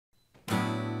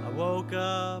woke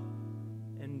up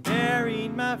and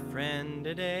buried my friend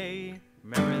today.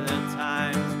 Remember the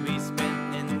times we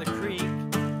spent in the creek?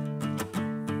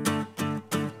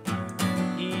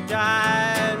 He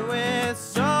died with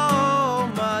so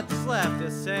much left to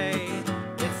say.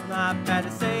 It's not bad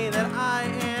to say that I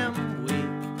am weak.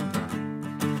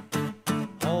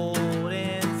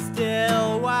 Holding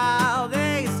still while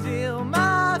they steal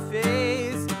my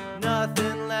face.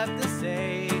 Nothing left to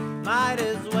say, might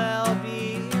as well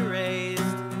be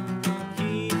erased.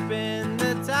 Keeping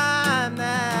the time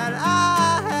that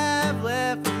I have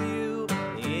left with you,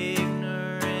 the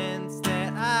ignorance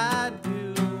that I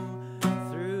do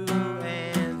through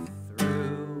and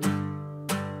through.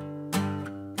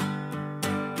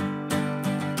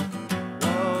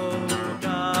 Woke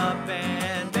up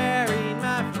and buried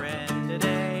my friend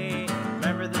today.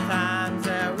 Remember the times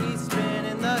that we spent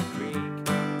in the creek?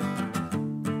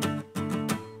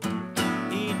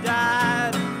 He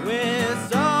died with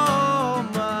so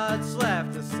much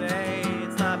left to say.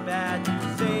 It's not bad to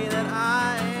say that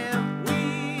I am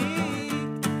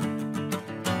weak.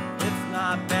 It's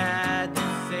not bad to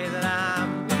say that I'm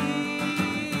weak.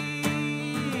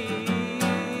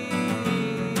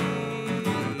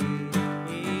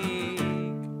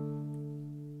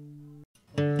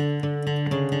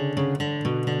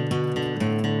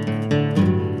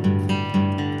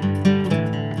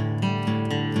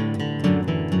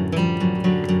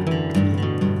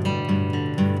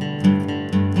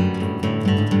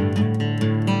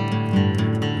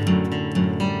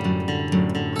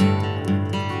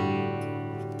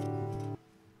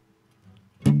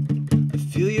 I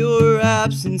feel your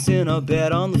absence in a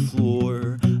bed on the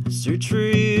floor. I search for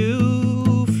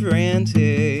you,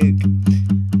 frantic,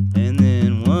 and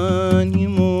then want you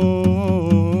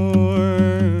more.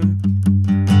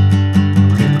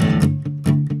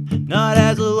 Not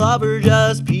as a lover,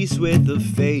 just peace with the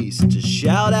face, to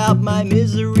shout out my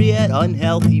misery at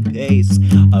unhealthy pace.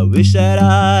 I wish that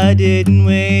I didn't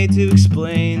wait to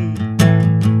explain.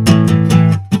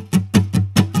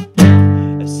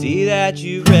 See that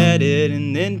you read it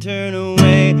and then turn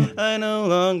away. I no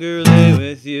longer live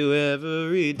with you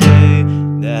every day.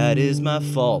 That is my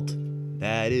fault,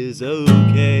 that is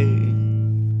okay.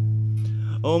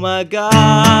 Oh my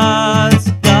God,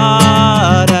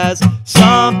 God has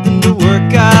something to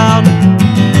work out.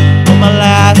 Oh, my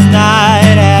last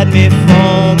night had me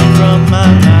foaming from my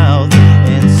mouth,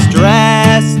 and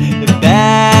stress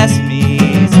embarrassed me.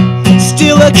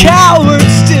 Still a coward,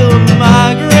 still a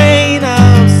migraine,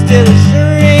 I'm still a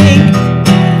shrink.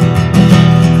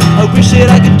 I wish that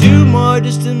I could do more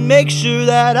just to make sure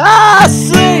that I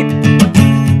sleep.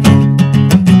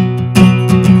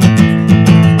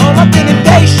 Oh, my thin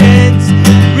impatience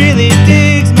really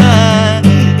digs my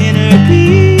inner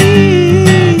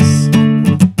peace.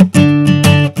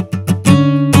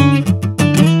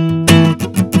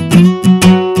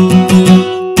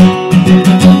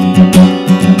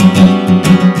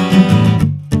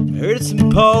 Heard some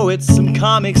poets, some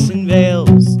comics and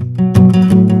veils,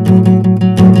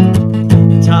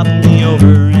 toppling me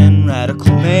over in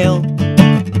radical mail.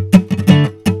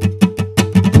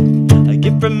 A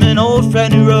gift from an old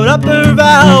friend who wrote up her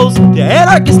vows to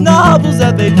anarchist novels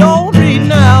that they don't read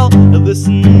now. I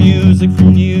listen to music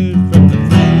from you, from the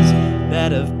friends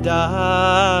that have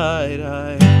died.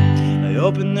 I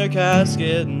opened their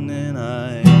casket and then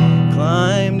I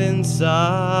climbed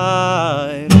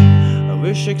inside. I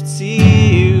wish I could see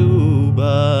you,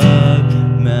 but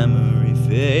memory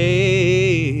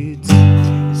fades.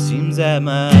 It seems that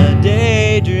my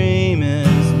daydream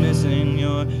is missing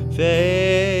your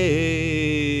face.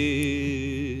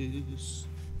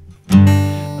 I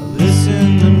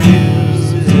listen to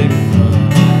music from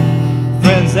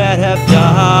friends that have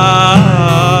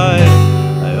died.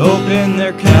 I opened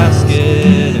their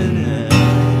casket and then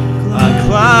I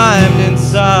climbed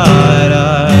inside. I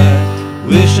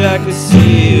wish I could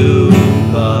see you,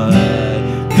 but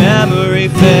memory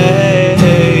fades.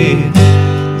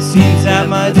 It seems that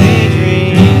my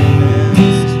daydream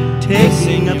is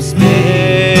taking up space.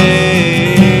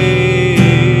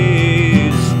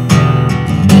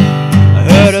 I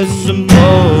heard of some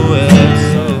poets,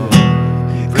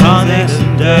 comics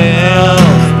and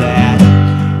tales that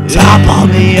topple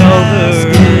me over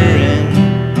in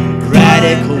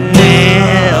radical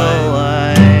mail.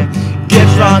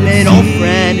 From an old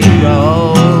friend who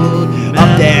wrote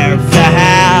up their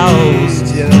vows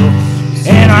to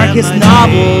anarchist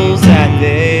novels that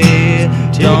they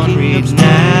don't read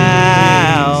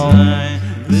now.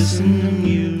 Listen to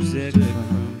music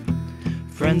from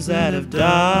friends that have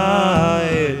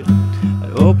died.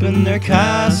 I opened their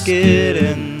casket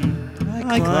and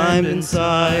I climbed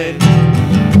inside.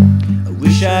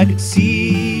 wish I could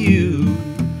see you,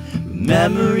 but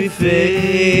memory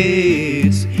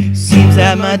fades. Seems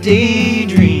that my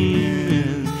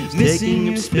daydream is missing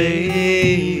up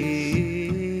space.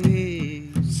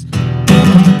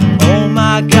 Oh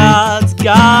my God,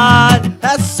 God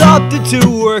has something to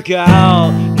work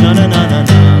out. No, no, no, no,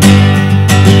 no.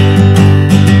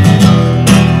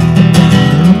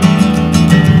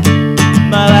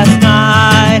 My last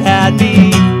night had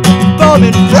me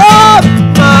foaming from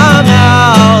my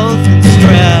mouth in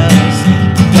stress.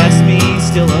 Confess me,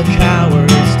 still a coward,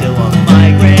 still a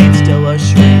migraine, still a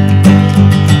shrink. I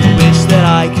wish that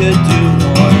I could do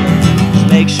more to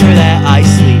make sure that I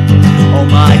sleep. Oh,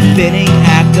 my fitting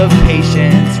act of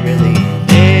patience really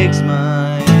digs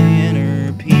my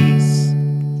inner peace.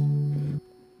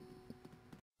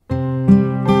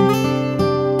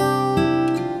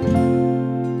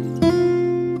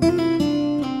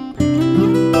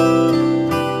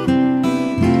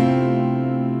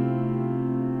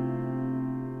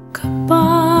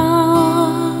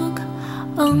 Kapag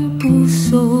ang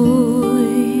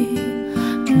puso'y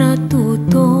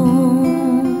natutong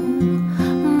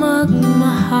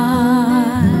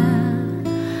magmahal,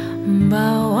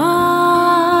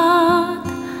 bawat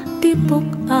tipok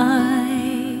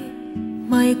ay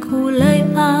may kulay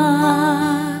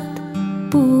at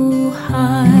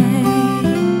buhay.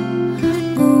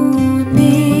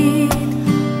 Ngunit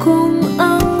kung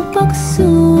ang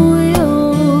pagsuyo'y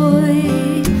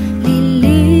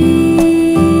lilipas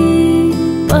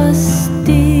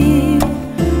din,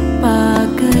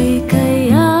 bagay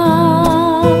kaya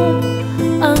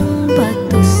ang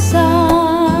bato sa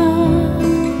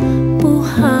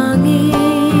buhangin.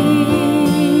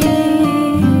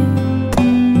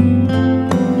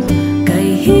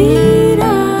 Kay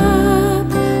hirap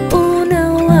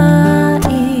unawain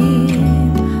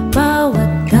bawat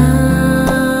damdamin.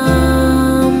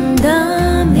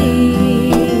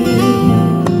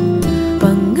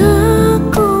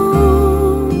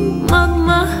 Pangakong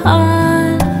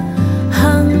magmahal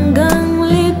hanggang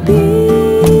libing.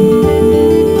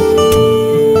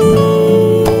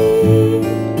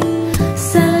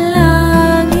 Sa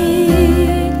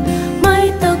langit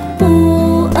may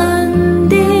tagpuan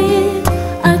din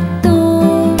at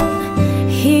doon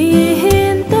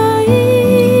hihintayin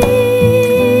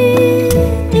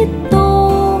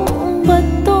itong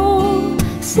bato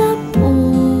sa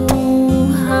buhangin.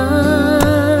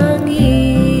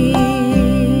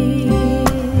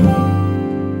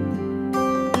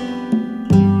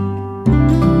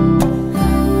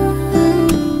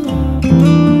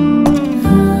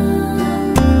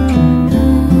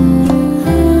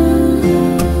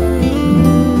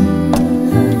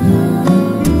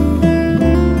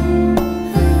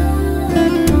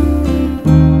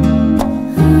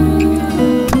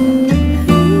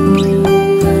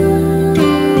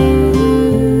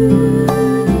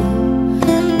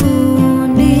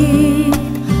 Ngunit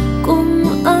kung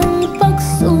ang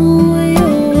pagsuyo'y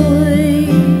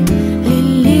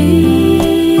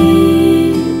lilipas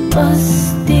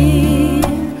din,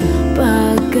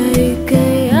 bagay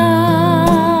kaya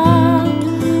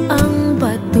ang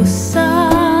bato sa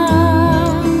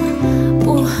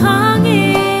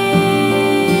buhangin.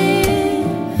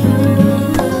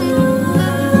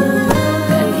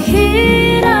 Kay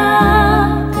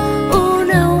hirap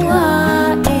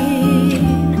unawain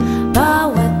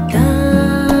bawat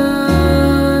damdamin.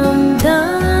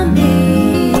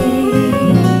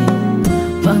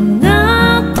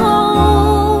 Pangakong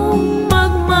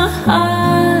magmahal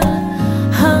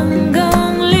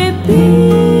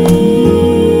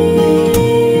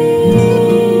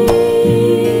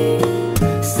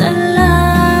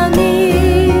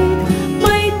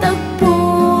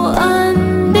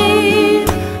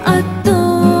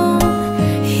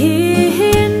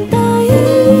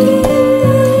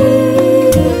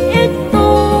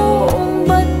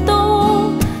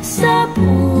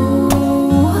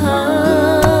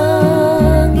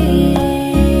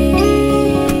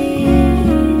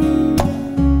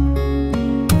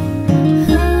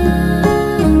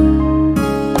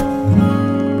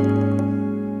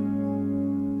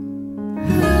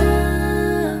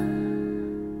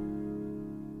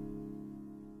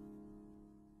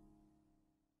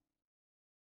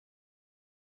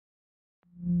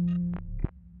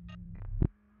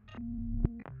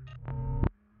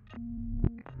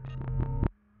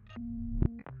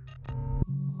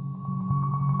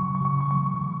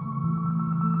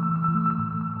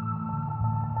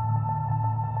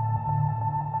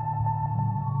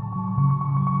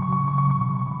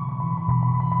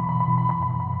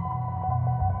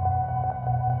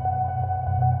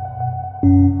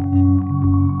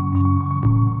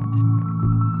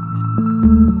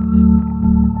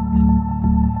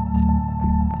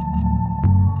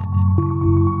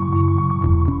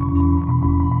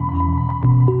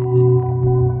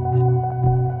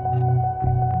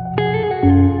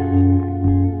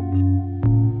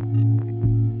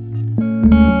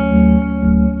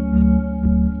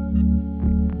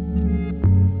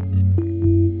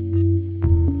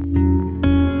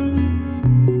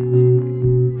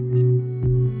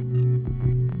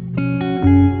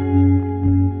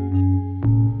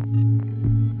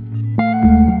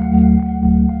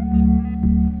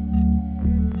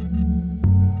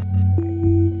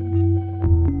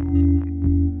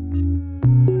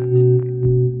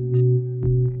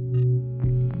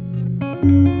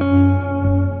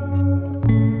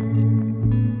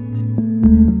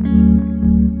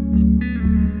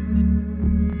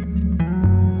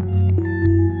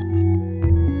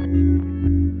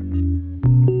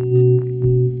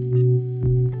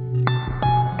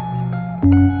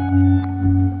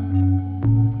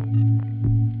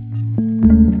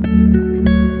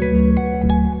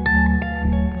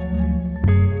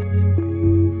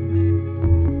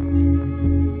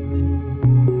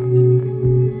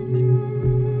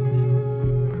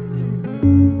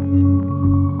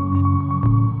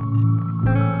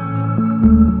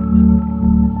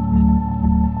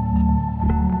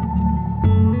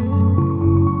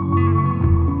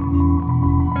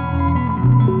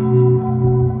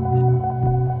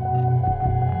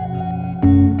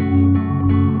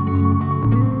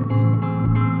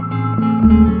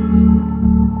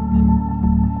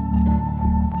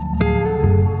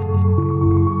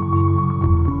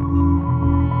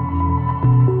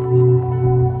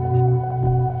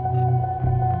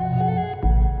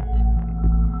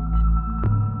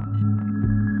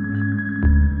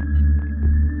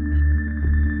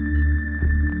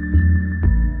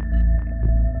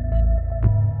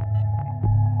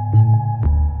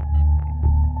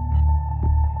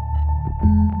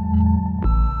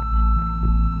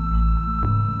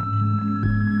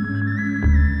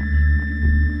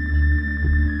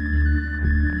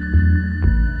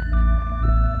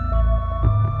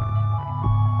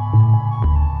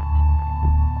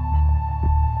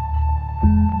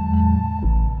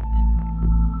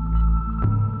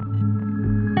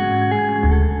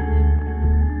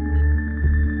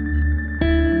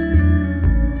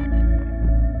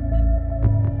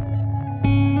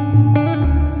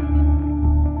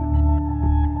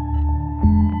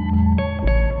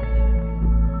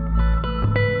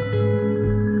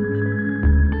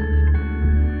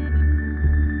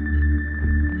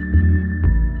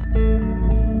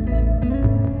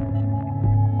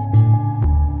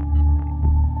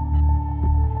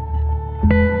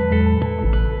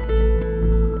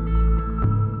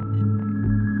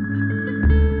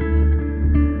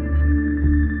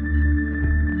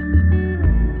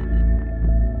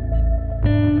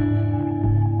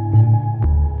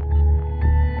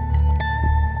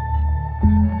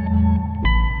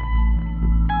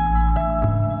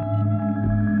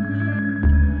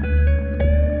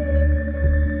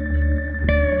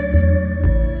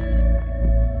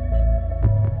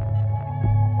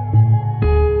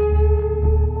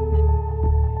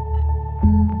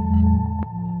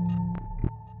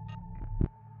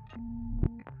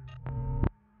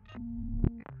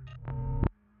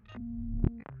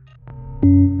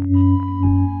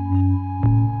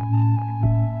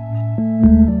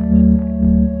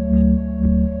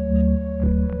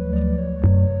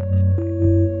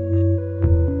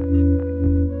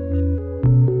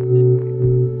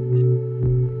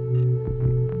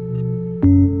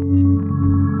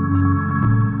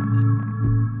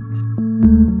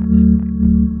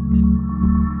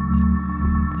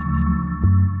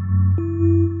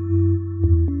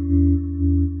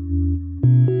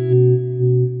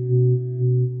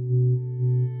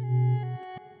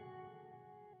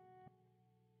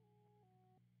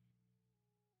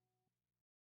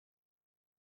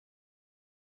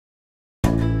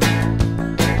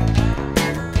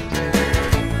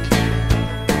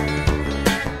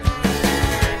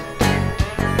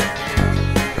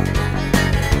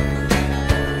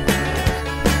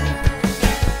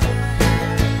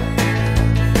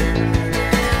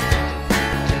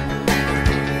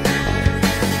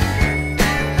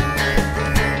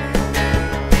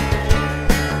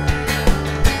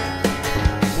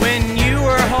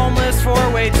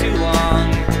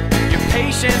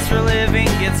patience for living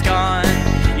gets gone.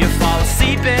 You fall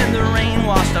asleep in the rain,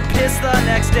 wash the piss the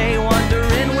next day,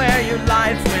 wondering where your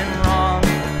life went wrong.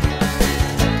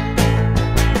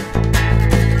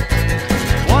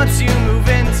 Once you move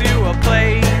into a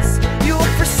place, you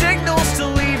look for signals to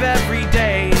leave every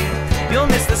day. You'll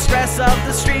miss the express of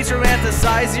the streets,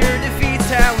 romanticize your defeats,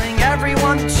 telling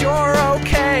everyone that you're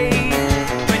okay.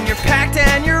 When you're packed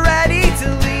and you're ready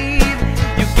to leave,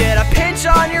 you get a pinch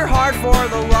on your heart for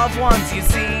the loved ones you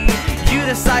see. You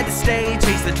decide to stay,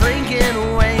 chase the drinking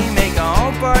away, make a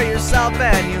home for yourself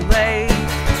and you lay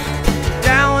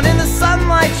down in the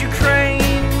sunlight you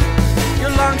crane. Your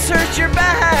lungs hurt, your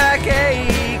back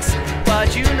aches,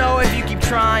 but you know if you keep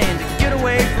trying to get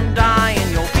away from dying,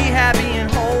 you'll be happy and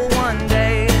whole one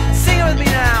day. Sing it with me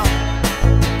now.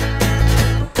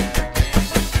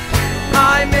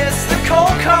 I miss the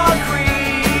cold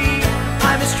concrete,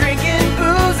 I miss drinking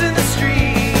booze in the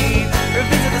street.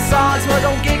 Revisit the songs, but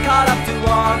don't get caught up too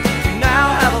long. You now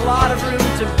have a lot of room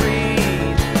to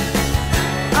breathe.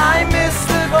 I miss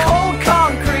the cold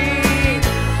concrete,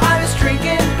 I miss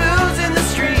drinking booze in the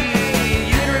street.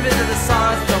 You can revisit the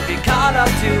songs, but don't get caught up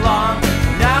too long.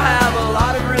 You now have a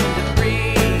lot of room to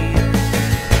breathe.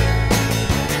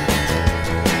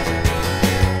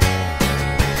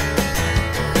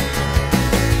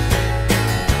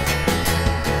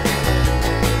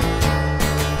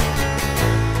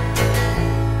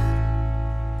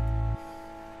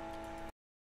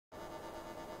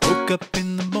 Woke up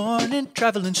in the morning,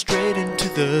 traveling straight into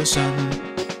the sun.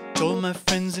 Told my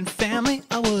friends and family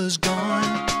I was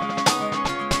gone.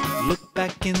 Looked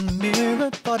back in the mirror,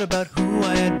 thought about who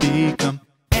I had become,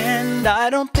 and I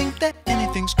don't think that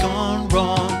anything's gone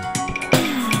wrong.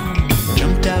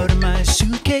 Jumped out of my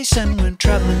suitcase and went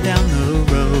traveling down the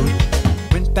road.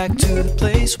 Went back to the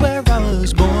place where I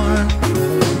was born.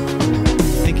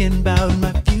 Thinking about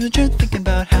my future, thinking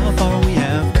about how far we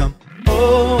have come.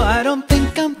 Oh, I don't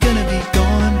think I'm gonna be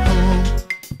going home.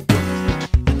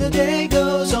 And the day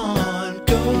goes on,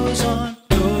 goes on,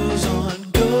 goes on,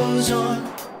 goes on.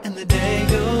 And the day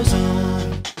goes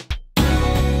on.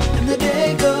 And the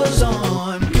day goes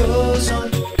on, goes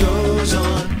on, goes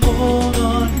on. Hold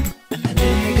on. And the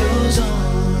day goes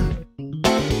on.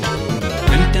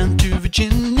 Went down to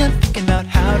Virginia, thinking about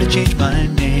how to change my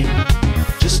name,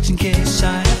 just in case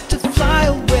I have to fly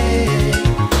away.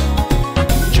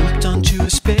 Jumped onto a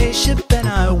spaceship and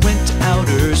I went to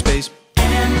outer space,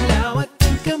 and now I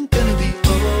think I'm gonna be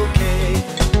okay.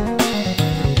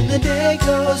 And the day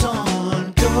goes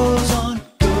on, goes on,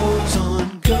 goes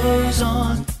on, goes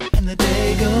on. And the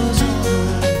day goes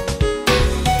on.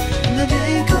 And the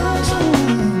day goes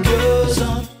on, goes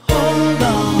on. Hold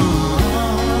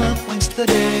on, once the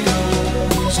day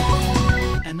goes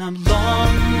on. And I'm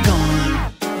long gone.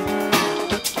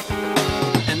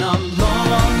 And I'm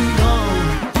long gone.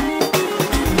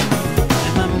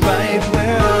 And I'm right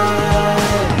where I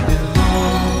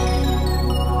belong.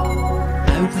 I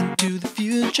went to the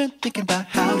future, thinking about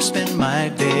how to spend my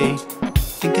day,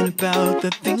 thinking about the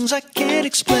things I can't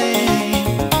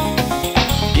explain.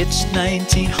 It's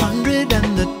 1900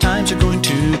 and the times are going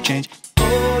to change.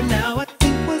 Oh, now I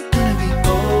think we're gonna be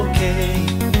okay.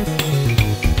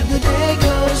 And the day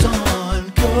goes on,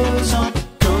 goes on,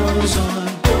 goes on,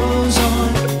 goes on,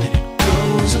 and it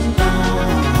goes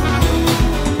along.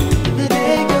 And the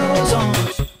day goes on,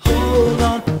 hold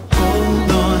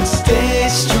on, stay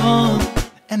strong.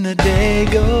 And the day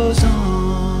goes on.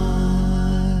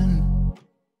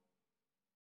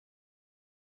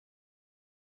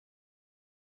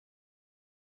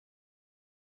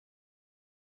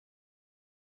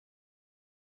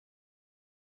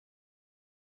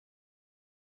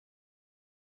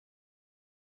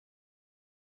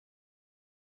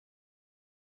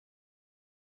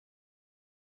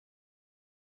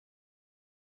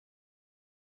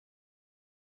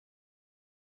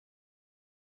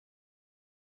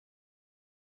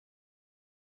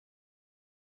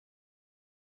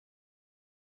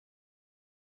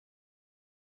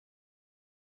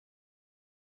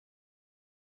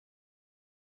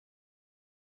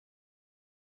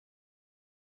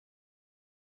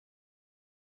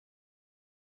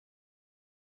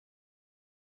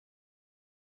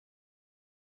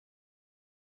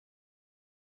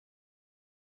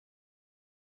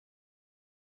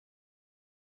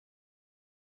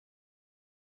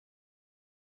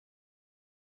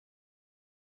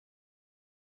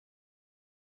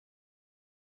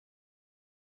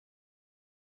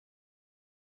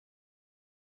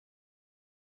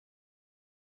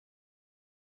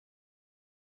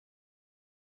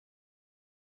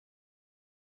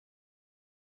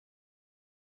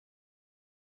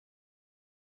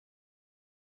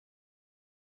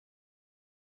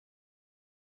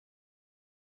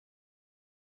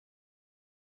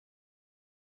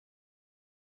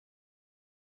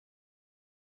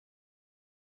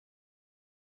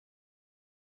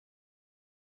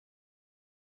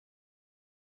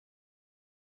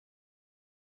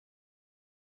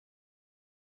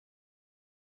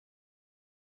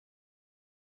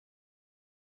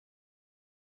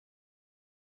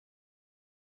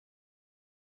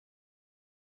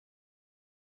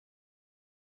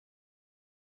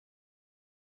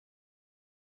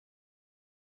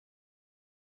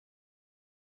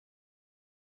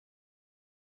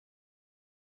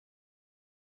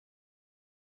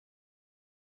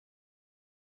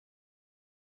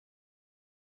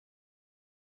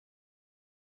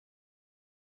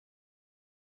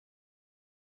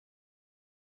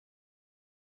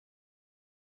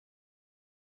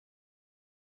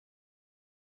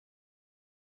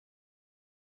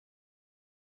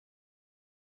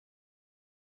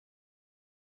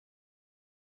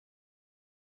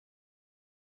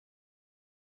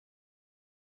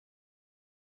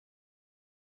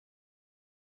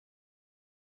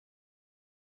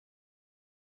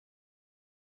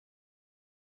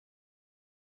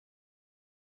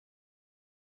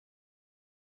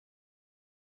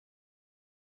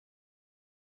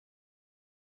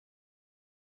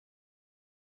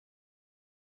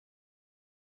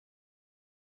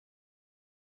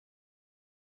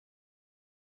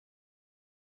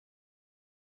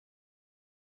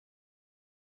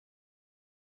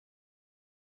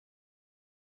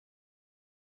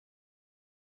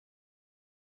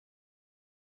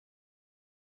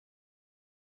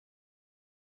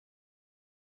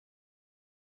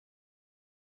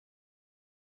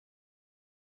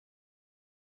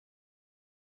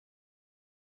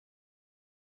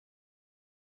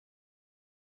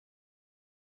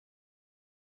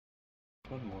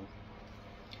 one more.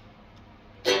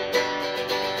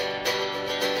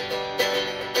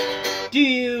 Do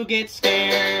you get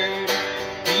scared?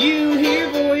 Do you hear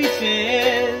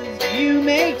voices? Do you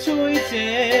make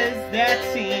choices that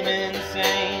seem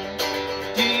insane?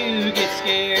 Do you get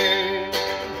scared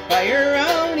by your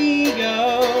own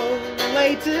ego?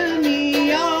 Relate to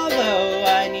me, although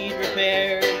I need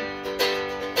repair.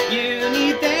 You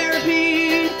need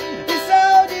therapy, and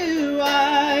so do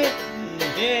I.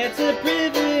 It's a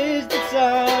privilege that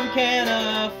some can't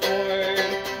afford.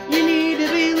 You need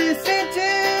to be listened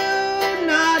to,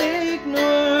 not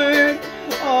ignored.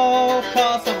 Oh,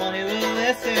 call someone who will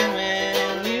listen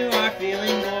when you are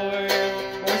feeling bored,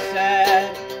 or sad,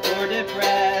 or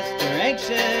depressed, or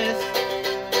anxious.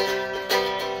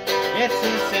 It's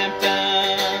a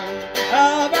symptom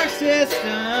of our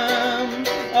system.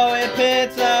 Oh, it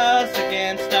pits us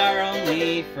against our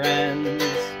only friends.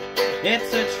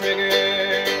 It's a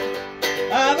trigger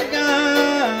of a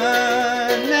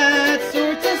gun that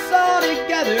sorts us all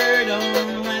together.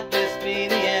 Don't let this be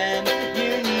the end.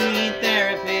 You need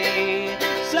therapy,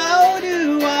 so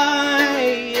do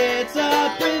I. It's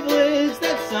a privilege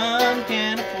that some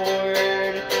can't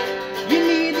afford. You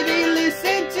need to be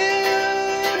listened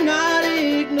to, not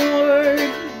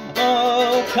ignored.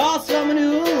 Oh, call someone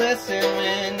who will listen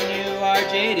when you are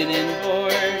jaded and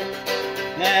bored,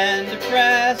 and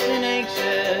depressed and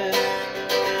anxious.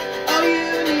 Oh,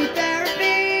 you need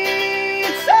therapy,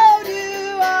 so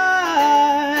do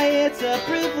I. It's a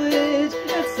privilege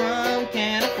that some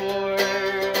can't afford.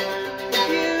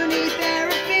 You need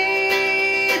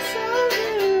therapy, so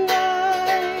do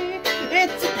I.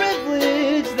 It's a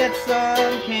privilege that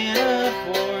some can't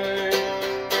afford.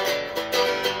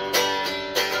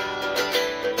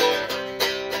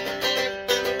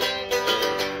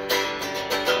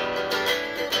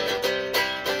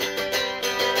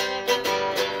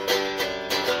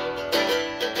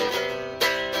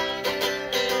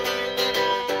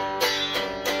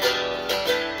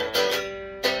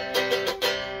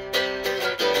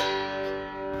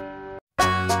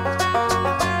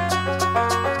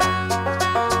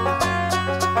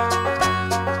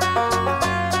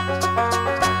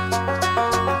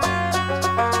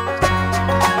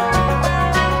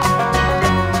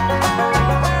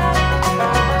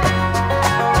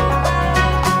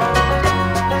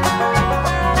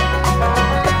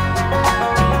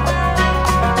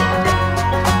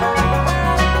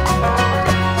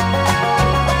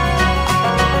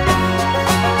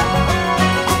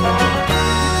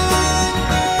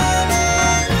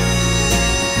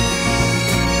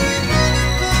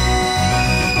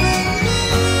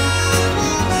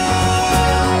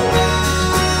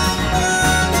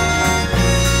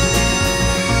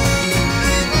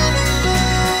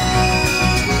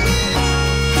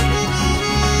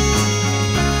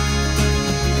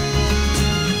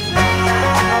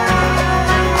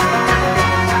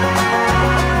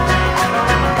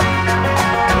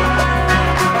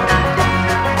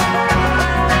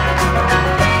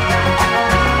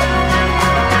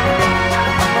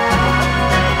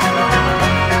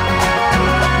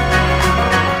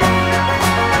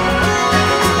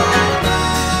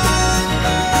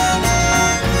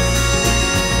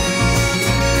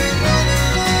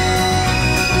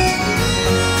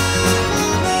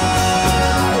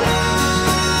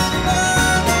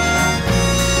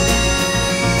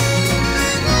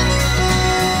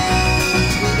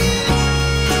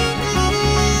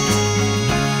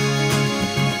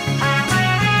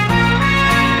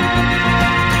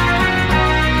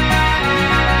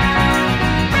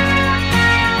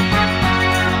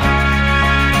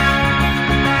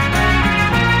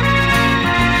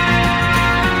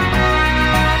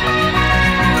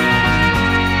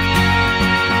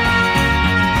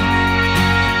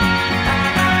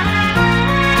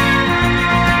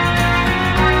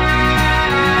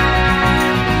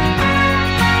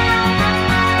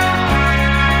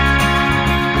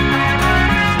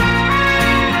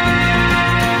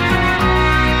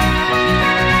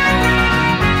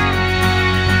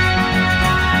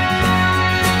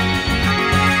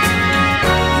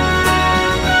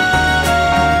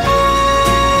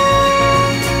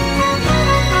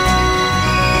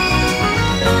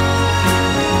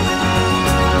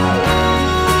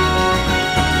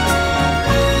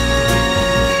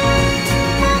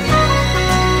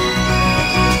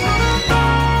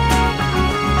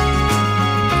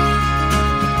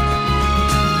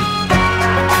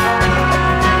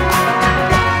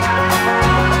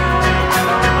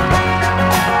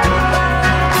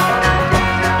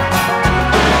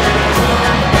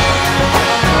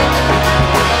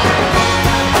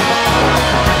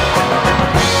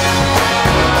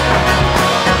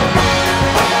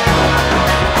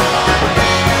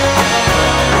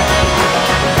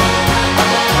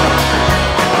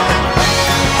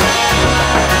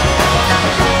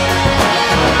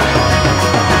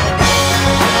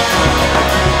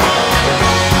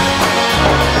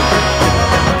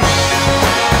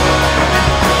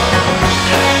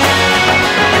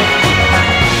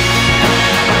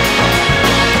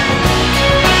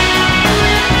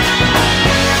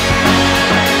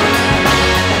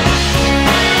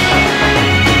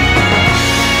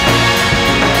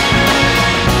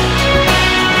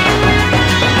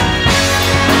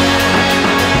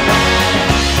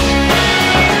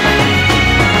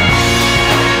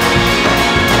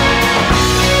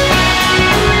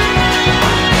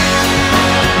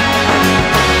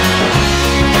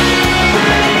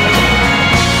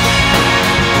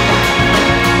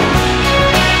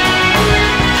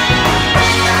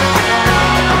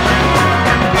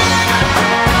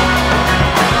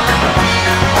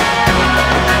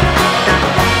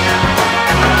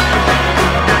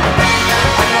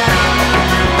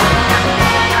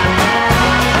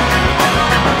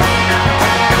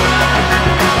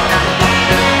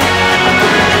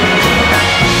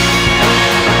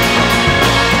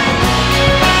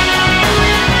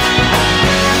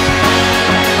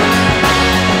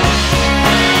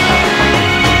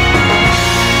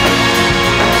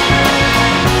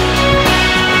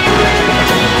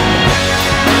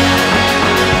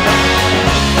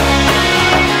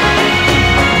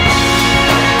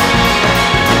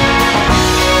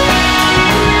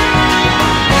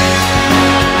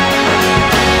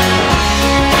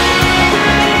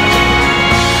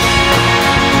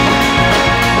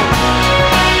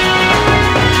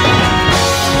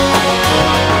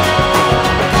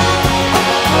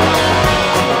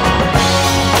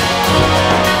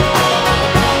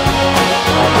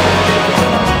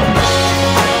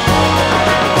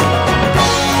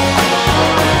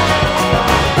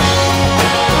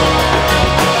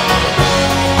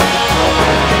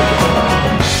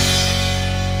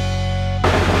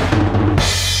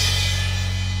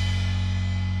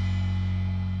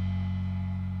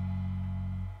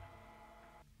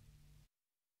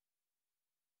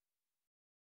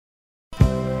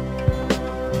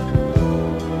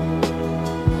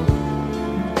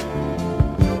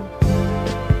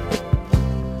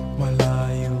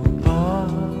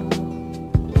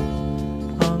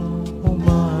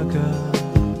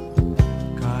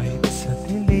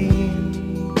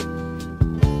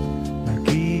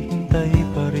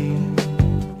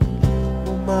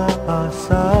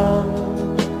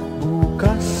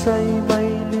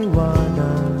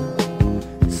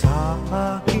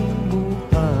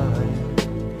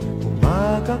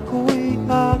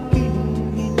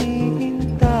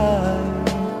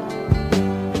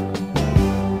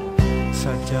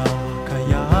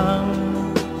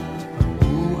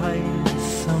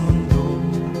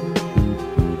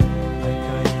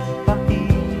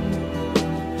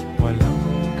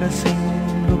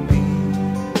 kasing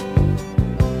lupit.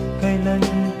 Kailan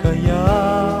kaya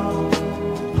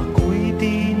ako'y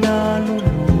di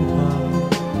naluluha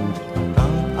at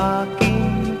ang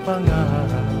aking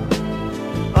pangarap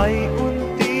ay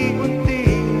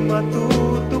unti-unting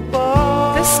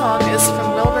matutupad. This song is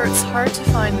from Bill Wurtz' Hard to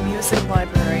Find Music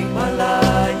Library.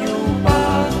 Malayo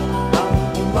pa ang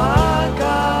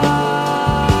umaga,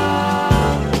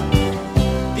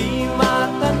 di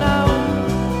matanaw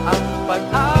ang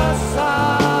pag-asa.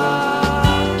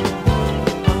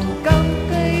 Hanggang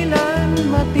kailan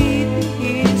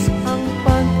matitiis ang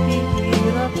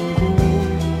paghihirap ko?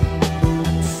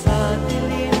 At sa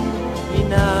dilim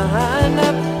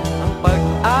hinahanap ang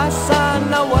pag-asa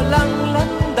na walang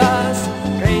landas.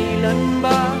 Kailan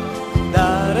ba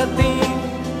darating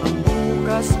ang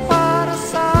bukas para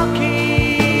sa'kin?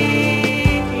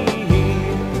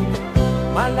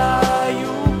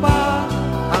 Malayo pa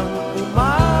ang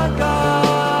umaga,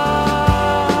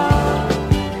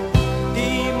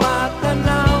 di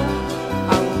matanaw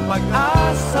ang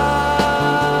pag-asa.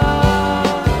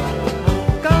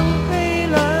 Hanggang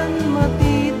kailan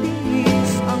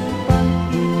matitiis ang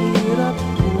paghihirap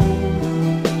ko?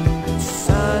 At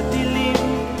sa dilim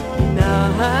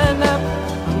hinahanap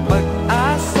ang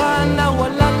pag-asa na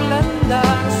walang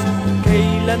landas.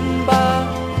 Kailan ba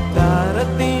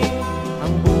darating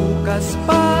ang bukas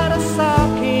para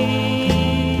sa'kin?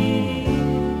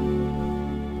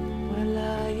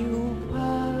 Malayo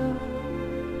pa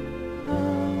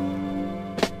ang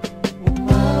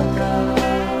umaga.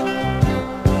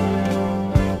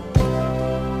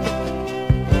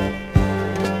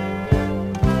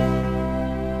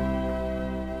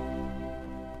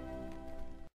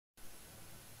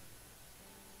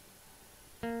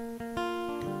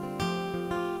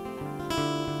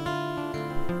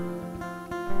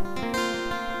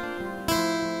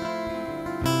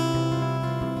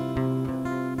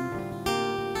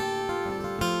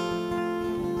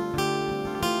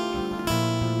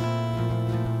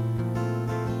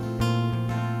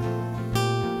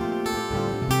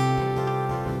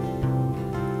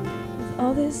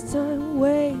 All this time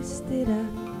wasted and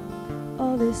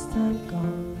all this time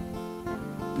gone,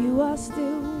 you are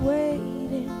still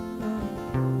waiting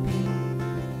on me.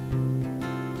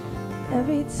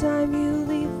 Every time you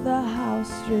leave the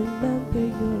house, remember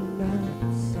you're not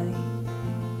safe,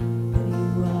 but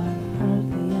you are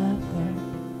hardly ever.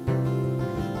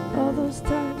 All those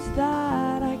times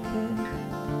that I could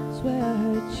swear I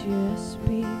heard you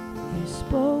speak, you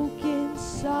spoke in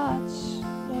such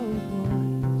low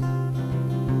voice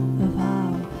of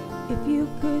how if you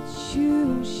could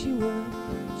choose, you would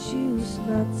choose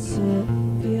not to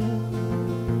feel,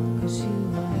 'cause you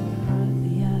are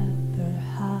hardly ever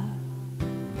happy.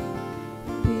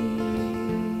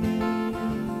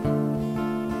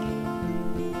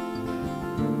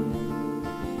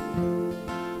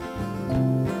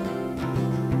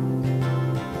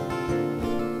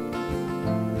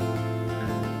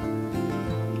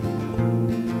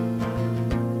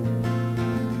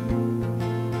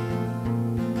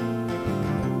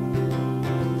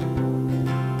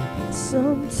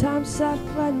 Sometimes I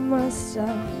find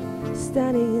myself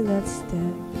standing in that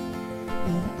step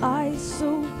with eyes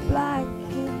so black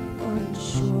and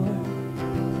unsure,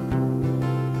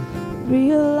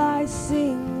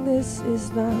 realizing this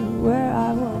is not where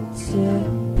I want to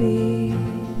be,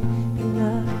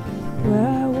 not where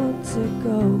I want to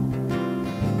go.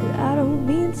 And I don't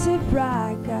mean to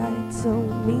brag, I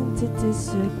don't mean to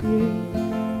disagree,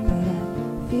 but I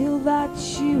feel that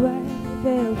you have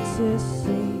failed to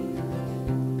see.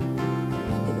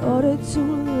 In order to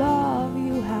love,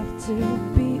 you have to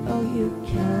be all you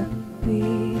can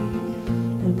be,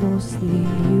 and mostly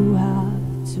you have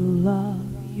to love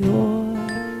yourself.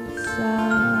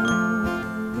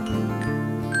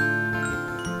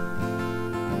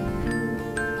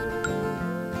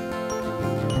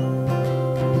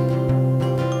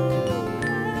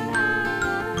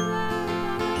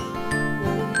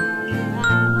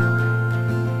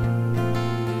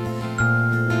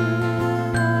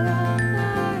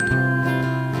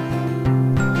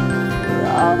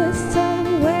 All this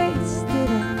time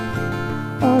wasted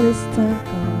and all this time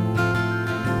gone,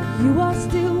 you are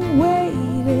still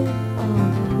waiting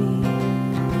on me.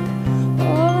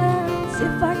 Oh, and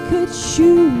if I could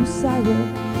choose, I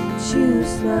would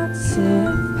choose not to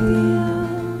feel,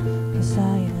 'cause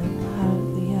I am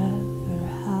hardly ever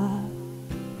happy.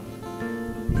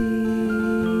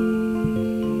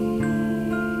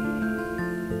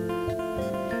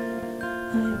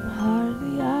 I'm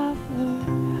hardly ever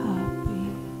happy.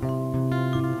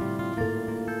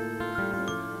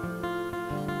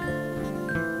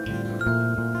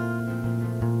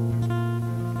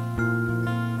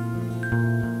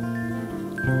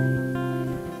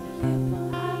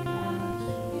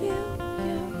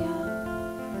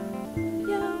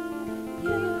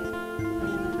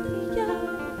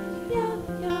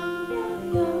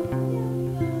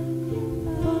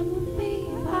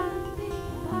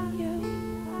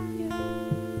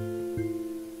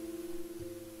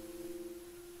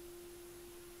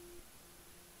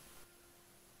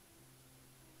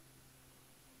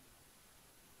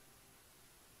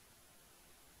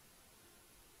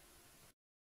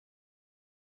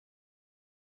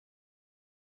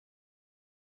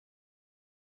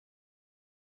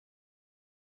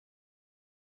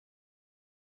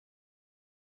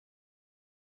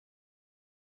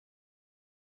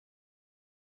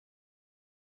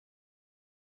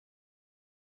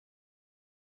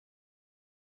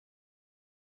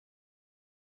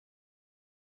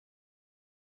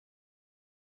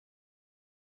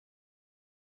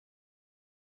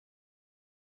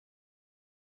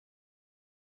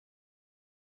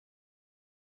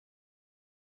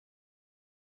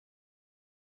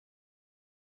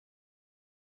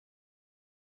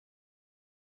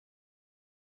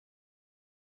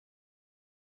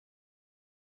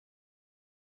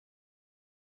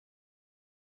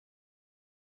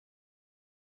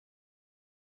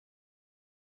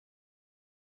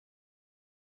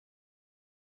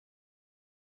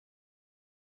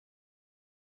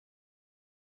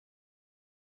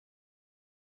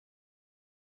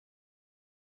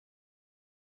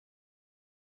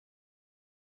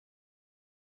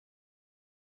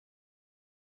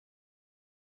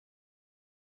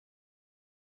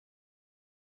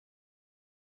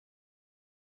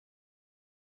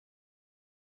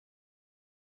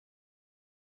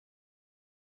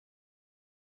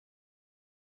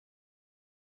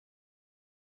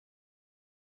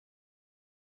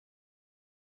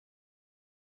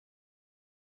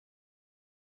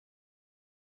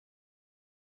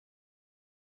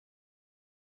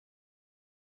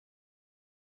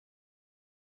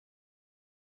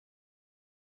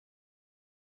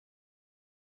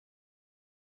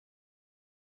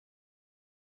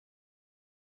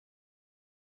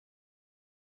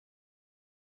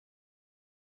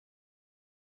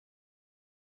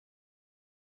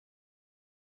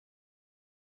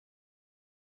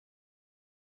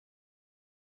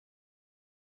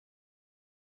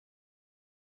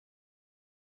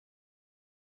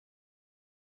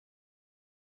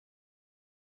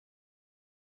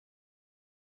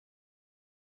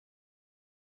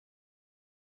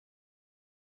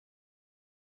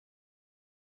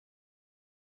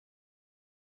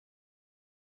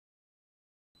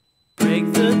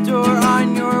 Break the door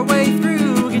on your way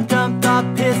through. Get dumped off,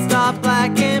 pissed off,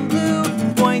 black and blue.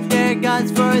 Point their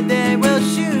guns for they will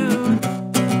shoot.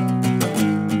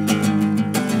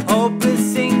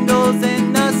 Hopeless singles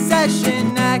in the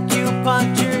session.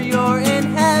 Acupuncture, you're in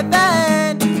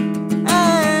heaven.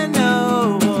 And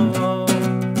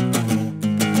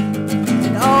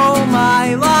oh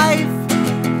my life,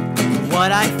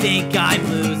 what I think I'm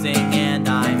losing and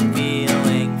I'm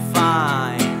feeling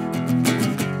fine.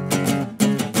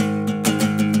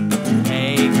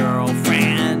 Hey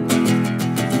girlfriend,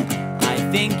 I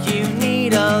think you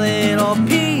need a little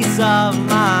peace of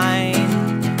mind.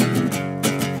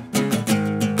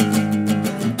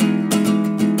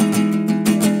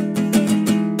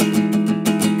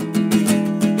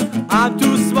 I'm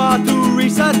too smart to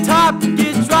reach the top.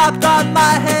 Get dropped on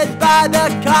my head by the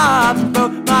cop.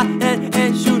 Broke my head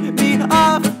and shoot me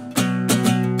off.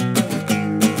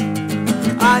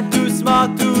 I'm too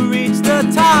smart to reach the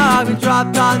top. Get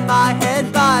dropped on my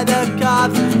head by the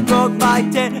cops. Broke my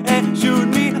head and shoot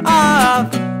me off.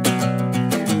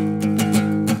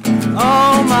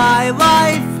 Oh my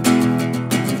life,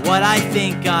 what I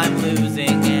think I'm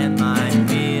losing and I'm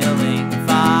feeling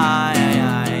fine.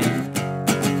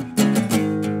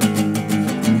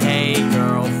 Hey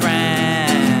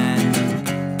girlfriend,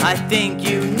 I think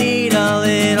you need a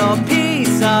little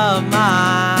peace of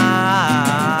mind.